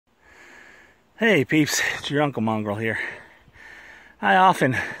Hey peeps, it's your Uncle Mongrel here. I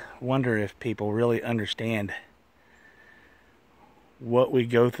often wonder if people really understand what we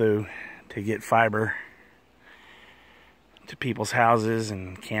go through to get fiber to people's houses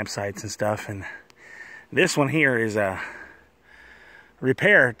and campsites and stuff. And this one here is a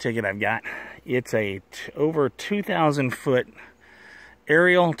repair ticket I've got. It's a over 2,000 foot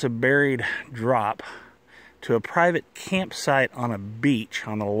aerial to buried drop to a private campsite on a beach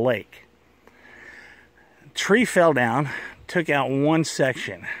on a lake. Tree fell down, took out one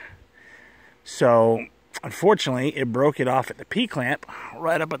section. So unfortunately it broke it off at the P-clamp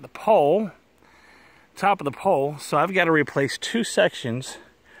right up at the pole, top of the pole. So I've got to replace two sections,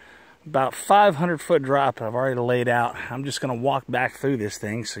 about 500 foot drop I've already laid out. I'm just going to walk back through this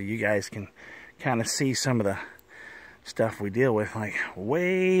thing so you guys can kind of see some of the stuff we deal with. Like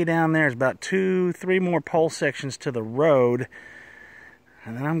way down there is about 2-3 more pole sections to the road,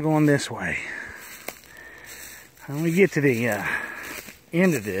 and then I'm going this way. When we get to the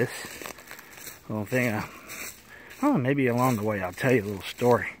end of this little thing, maybe along the way I'll tell you a little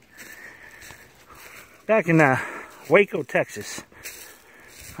story. Back in Waco, Texas,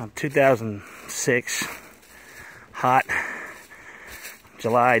 2006, hot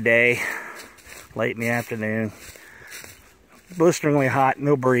July day, late in the afternoon, blisteringly hot,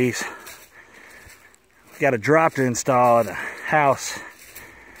 no breeze. Got a drop to install at a house,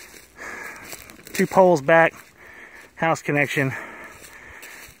 2 poles back. House connection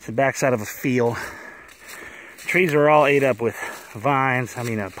to the backside of a field. Trees are all ate up with vines.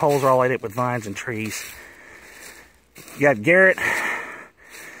 Poles are all ate up with vines and trees. You got Garrett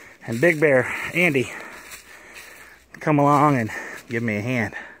and Big Bear, Andy, come along and give me a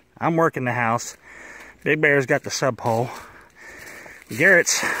hand. I'm working the house. Big Bear's got the sub pole.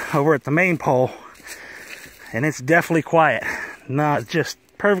 Garrett's over at the main pole, and it's definitely quiet. Not just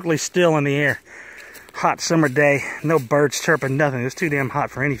perfectly still in the air. Hot summer day, no birds chirping, nothing. It's too damn hot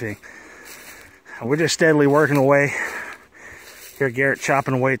for anything. We're just steadily working away. Here Garrett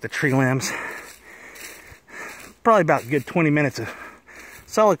chopping away at the tree limbs. Probably about a good 20 minutes of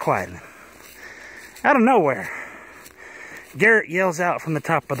solid quiet. Out of nowhere, Garrett yells out from the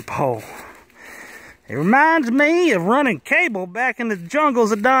top of the pole. It reminds me of running cable back in the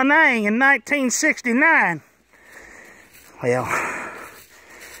jungles of Da Nang in 1969. Well,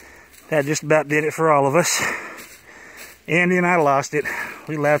 that just about did it for all of us. Andy and I lost it.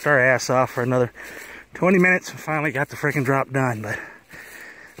 We laughed our ass off for another 20 minutes and finally got the freaking drop done. But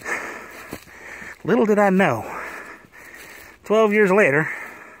little did I know, 12 years later,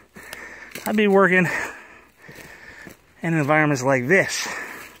 I'd be working in environments like this.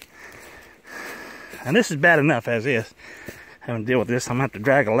 And this is bad enough as is. Having to deal with this, I'm gonna have to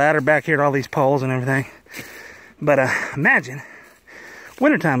drag a ladder back here to all these poles and everything. But imagine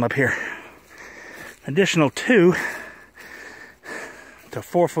wintertime up here. Additional 2 to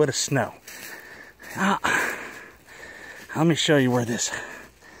 4 foot of snow. Let me show you where this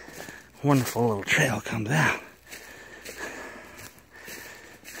wonderful little trail comes out.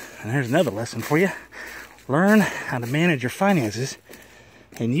 And there's another lesson for you. Learn how to manage your finances,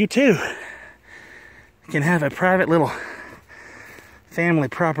 and you too can have a private little family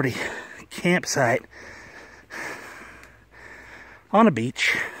property campsite on a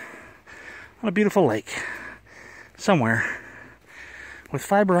beach, on a beautiful lake, somewhere, with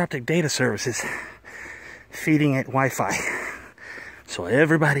fiber optic data services feeding it Wi-Fi. So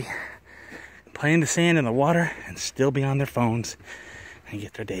everybody can play in the sand and the water and still be on their phones and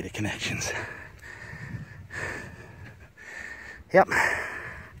get their data connections. Yep.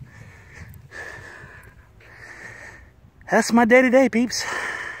 That's my day-to-day, peeps.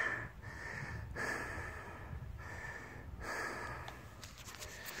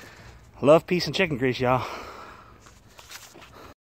 Love, peace, and chicken grease, y'all.